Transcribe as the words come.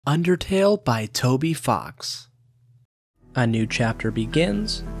Undertale by Toby Fox. A new chapter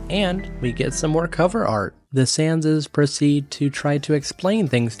begins, and we get some more cover art. The Sanses proceed to try to explain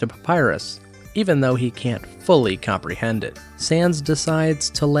things to Papyrus, even though he can't fully comprehend it. Sans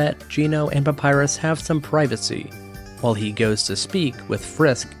decides to let Geno and Papyrus have some privacy, while he goes to speak with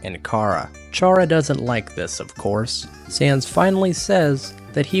Frisk and Kara. Chara doesn't like this, of course. Sans finally says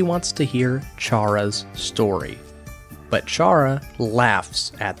that he wants to hear Chara's story. But Chara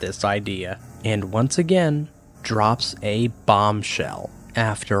laughs at this idea, and once again, drops a bombshell.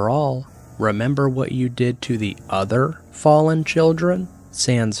 After all, remember what you did to the other fallen children?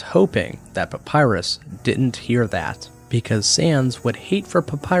 Sans hoping that Papyrus didn't hear that, because Sans would hate for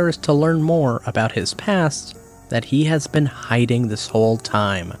Papyrus to learn more about his past that he has been hiding this whole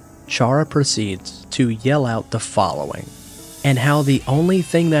time. Chara proceeds to yell out the following, and how the only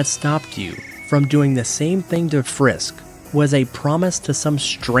thing that stopped you from doing the same thing to Frisk was a promise to some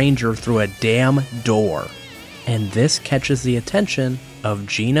stranger through a damn door. And this catches the attention of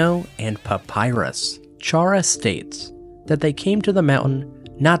Geno and Papyrus. Chara states that they came to the mountain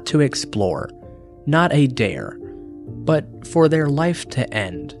not to explore, not a dare, but for their life to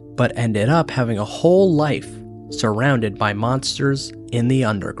end, but ended up having a whole life surrounded by monsters in the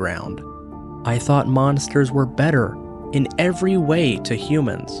underground. I thought monsters were better in every way to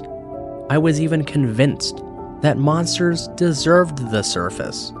humans. I was even convinced that monsters deserved the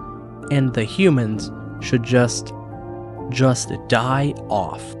surface, and the humans should just die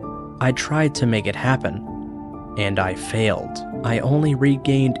off. I tried to make it happen, and I failed. I only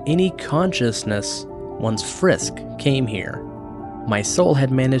regained any consciousness once Frisk came here. My soul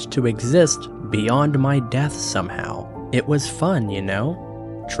had managed to exist beyond my death somehow. It was fun, you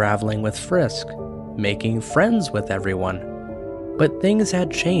know, traveling with Frisk, making friends with everyone. But things had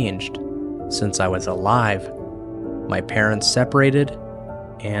changed since I was alive. My parents separated,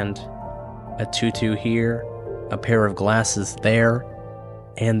 and a tutu here, a pair of glasses there,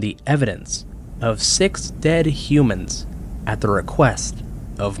 and the evidence of 6 dead humans at the request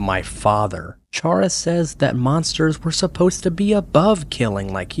of my father. Chara says that monsters were supposed to be above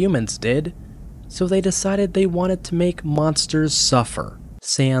killing like humans did, so they decided they wanted to make monsters suffer.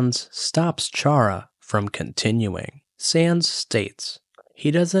 Sans stops Chara from continuing. Sans states he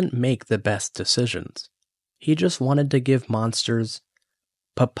doesn't make the best decisions. He just wanted to give monsters,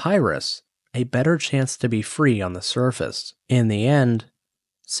 Papyrus, a better chance to be free on the surface. In the end,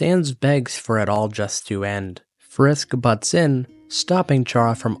 Sans begs for it all just to end. Frisk butts in, stopping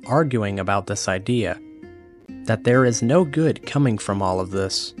Chara from arguing about this idea, that there is no good coming from all of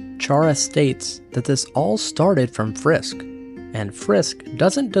this. Chara states that this all started from Frisk, and Frisk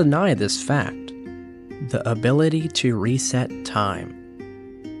doesn't deny this fact. The ability to reset time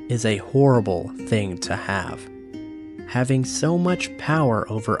is a horrible thing to have. Having so much power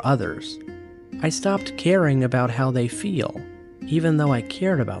over others, I stopped caring about how they feel, even though I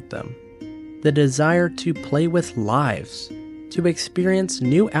cared about them. The desire to play with lives, to experience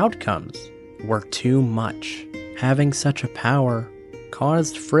new outcomes, were too much. Having such a power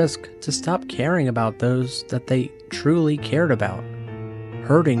caused Frisk to stop caring about those that they truly cared about,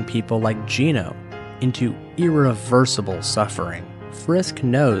 hurting people like Geno into irreversible suffering. Frisk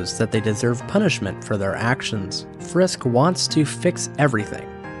knows that they deserve punishment for their actions. Frisk wants to fix everything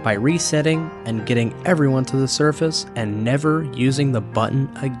by resetting and getting everyone to the surface and never using the button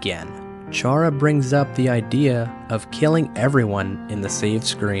again. Chara brings up the idea of killing everyone in the save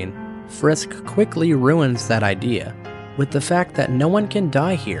screen. Frisk quickly ruins that idea with the fact that no one can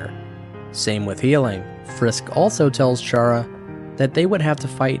die here. Same with healing. Frisk also tells Chara that they would have to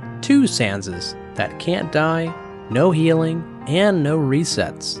fight 2 Sanses that can't die, no healing, and no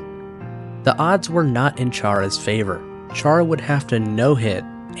resets. The odds were not in Chara's favor. Chara would have to no-hit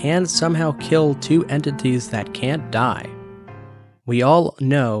and somehow kill 2 entities that can't die. We all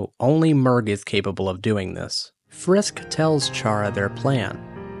know only Merg is capable of doing this. Frisk tells Chara their plan,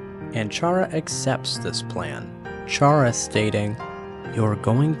 and Chara accepts this plan. Chara stating, "You're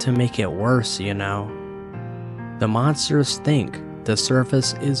going to make it worse, you know. The monsters think the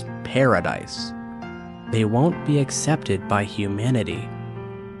surface is paradise. They won't be accepted by humanity.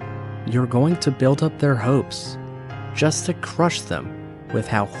 You're going to build up their hopes, just to crush them with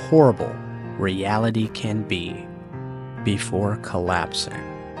how horrible reality can be, before collapsing."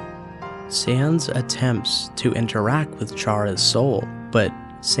 Sans attempts to interact with Chara's soul, but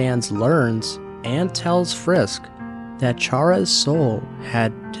Sans learns and tells Frisk that Chara's soul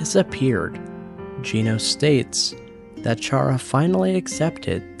had disappeared. Geno states that Chara finally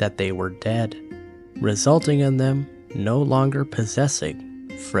accepted that they were dead, resulting in them no longer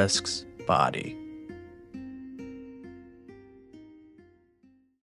possessing Frisk's body.